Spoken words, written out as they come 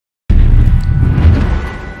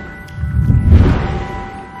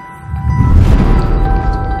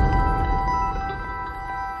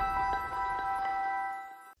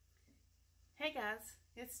guys,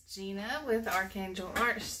 it's Gina with Archangel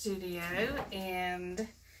Art Studio, and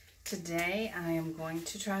today I am going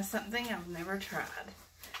to try something I've never tried.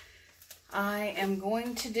 I am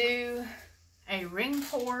going to do a ring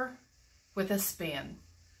pour with a spin.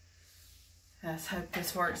 Let's hope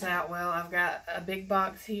this works out well. I've got a big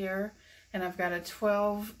box here, and I've got a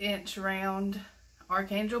 12-inch round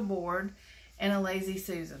Archangel board and a Lazy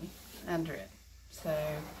Susan under it, so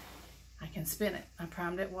I can spin it. I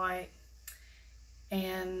primed it white,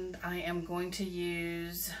 and I am going to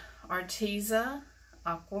use Arteza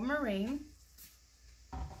Aquamarine,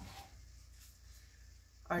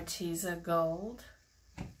 Arteza Gold,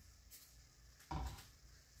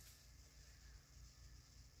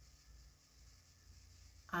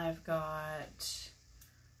 I've got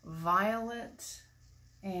Violet,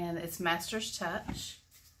 and it's Master's Touch,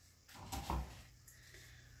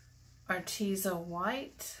 Arteza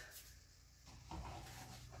White,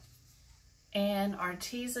 and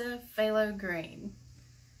Arteza Phthalo Green.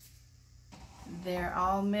 They're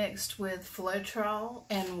all mixed with Floetrol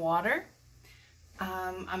and water.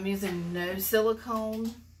 I'm using no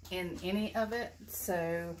silicone in any of it,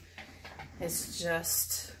 so it's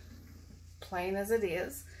just plain as it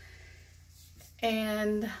is.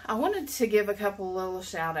 And I wanted to give a couple little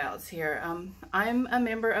shout outs here. I'm a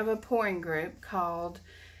member of a pouring group called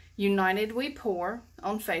United We Pour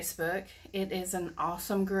on Facebook. It is an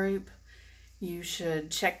awesome group. You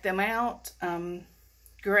should check them out.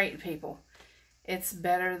 Great people. It's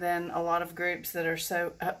better than a lot of groups that are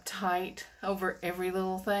so uptight over every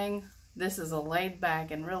little thing. This is a laid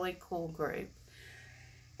back and really cool group.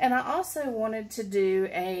 And I also wanted to do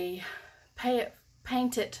a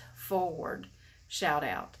Paint It Forward shout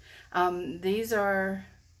out. These are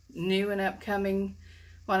new and upcoming,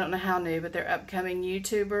 well, I don't know how new, but they're upcoming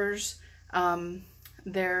YouTubers.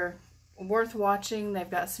 They're worth watching. They've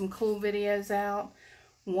got some cool videos out.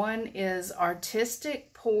 One is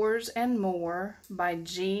Artistic Pours and More by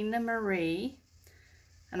Jeanne Marie,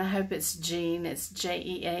 and I hope it's Jeanne, it's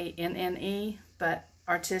Jeanne, but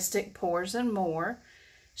Artistic Pours and More.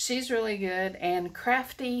 She's really good. And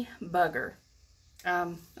Crafty Bugger.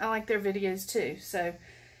 I like their videos too, so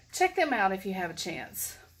check them out if you have a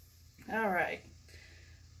chance. Alright,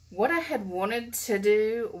 what I had wanted to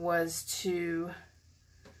do was to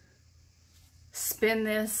spin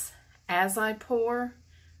this as I pour,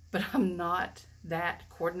 but I'm not that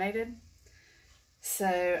coordinated.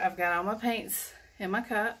 So I've got all my paints in my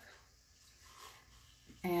cup,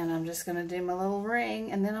 and I'm just going to do my little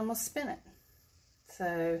ring, and then I'm going to spin it.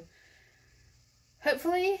 So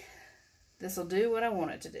hopefully this will do what I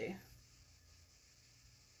want it to do.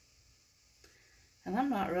 And I'm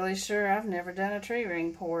not really sure. I've never done a tree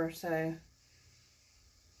ring pour, so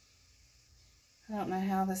I don't know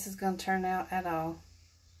how this is going to turn out at all.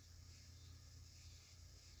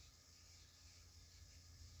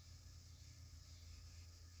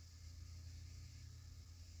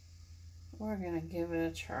 We're going to give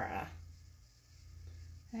it a try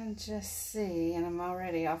and just see. And I'm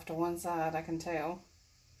already off to one side, I can tell.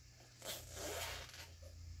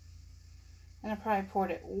 And I probably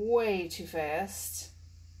poured it way too fast.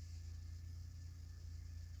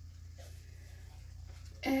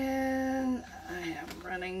 And I am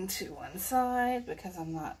running to one side because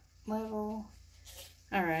I'm not level.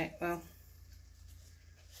 Alright, well,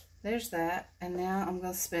 there's that. And now I'm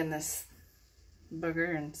going to spin this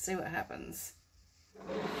booger and see what happens.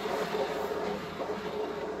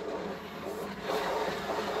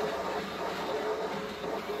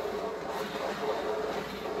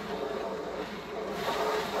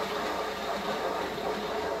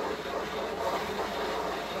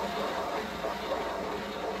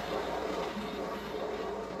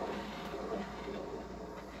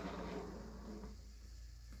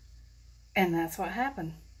 And that's what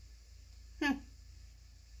happened.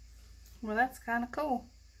 Well, that's kind of cool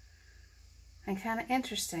and kind of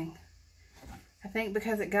interesting. I think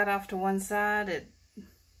because it got off to one side,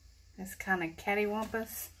 it's kind of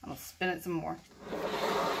cattywampus. I'll spin it some more.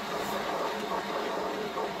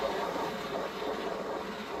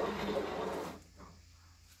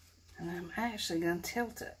 And I'm actually going to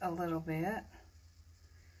tilt it a little bit.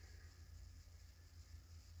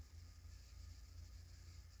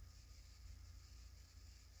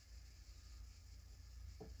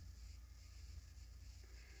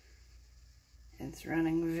 It's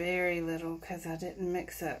running very little because I didn't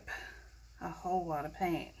mix up a whole lot of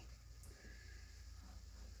paint.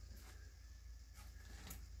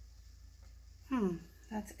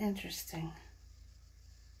 That's interesting.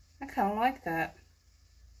 I kind of like that.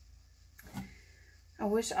 I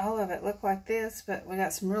wish all of it looked like this, but we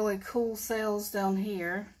got some really cool sails down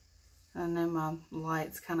here. I know my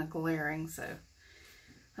light's kind of glaring, so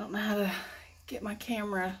I don't know how to get my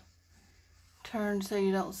camera turned so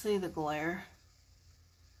you don't see the glare.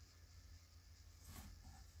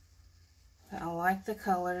 But I like the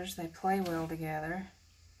colors, they play well together,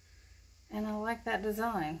 and I like that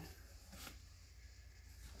design.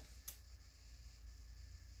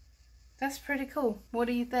 That's pretty cool. What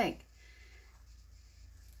do you think?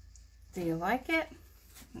 Do you like it?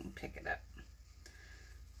 Let me pick it up.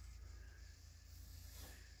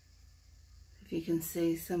 If you can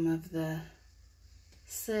see some of the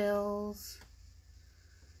cells,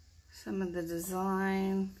 some of the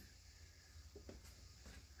design.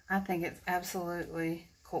 I think it's absolutely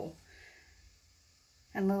cool.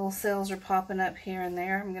 And little cells are popping up here and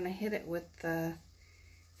there. I'm going to hit it with the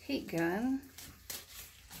heat gun.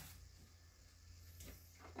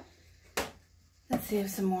 Let's see if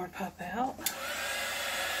some more pop out.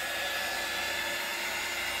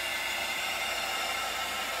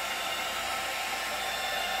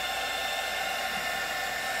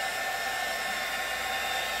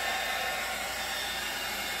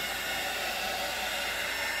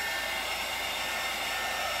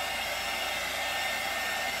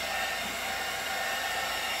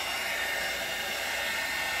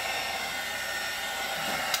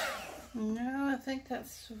 No, I think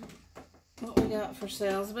that's what we got for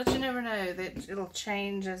sales, but you never know, that it'll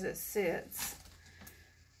change as it sits.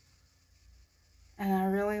 And I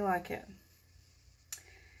really like it.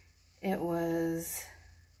 It was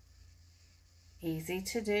easy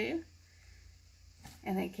to do,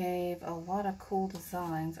 and it gave a lot of cool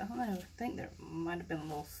designs. I don't know, I think there might have been a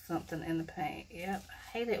little something in the paint. Yep,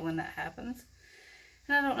 I hate it when that happens,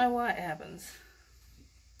 and I don't know why it happens.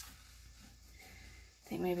 I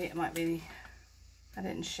think maybe it might be I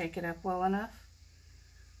didn't shake it up well enough.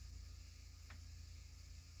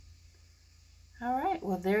 Alright,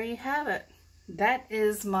 well there you have it. That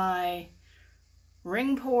is my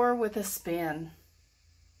ring pour with a spin.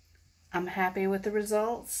 I'm happy with the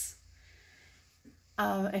results.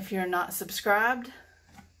 If you're not subscribed,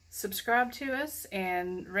 subscribe to us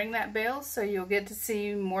and ring that bell so you'll get to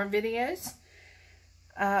see more videos.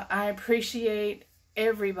 I appreciate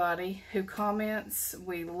everybody who comments.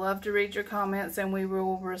 We love to read your comments, and we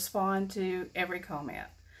will respond to every comment.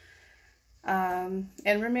 And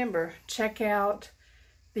remember, check out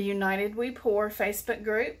the United We Pour Facebook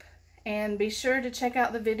group, and be sure to check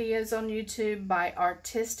out the videos on YouTube by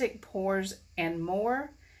Artistic Pours and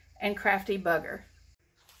More and Crafty Bugger.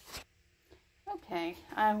 Okay,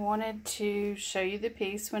 I wanted to show you the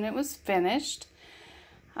piece when it was finished.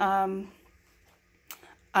 I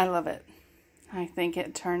love it. I think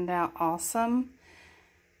it turned out awesome.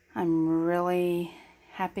 I'm really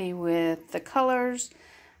happy with the colors.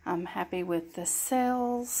 I'm happy with the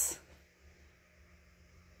cells.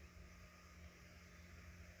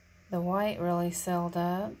 The white really celled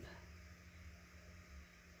up,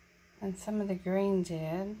 and some of the green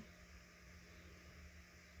did.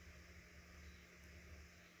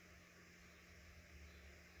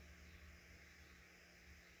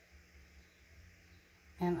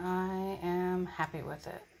 And I am happy with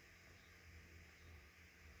it.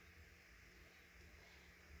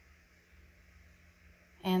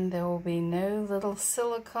 And there will be no little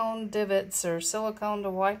silicone divots or silicone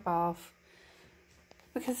to wipe off,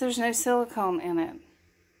 because there's no silicone in it.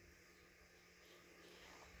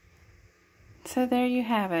 So there you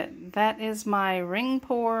have it. That is my ring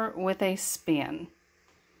pour with a spin.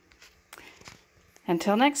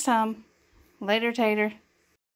 Until next time, later tater.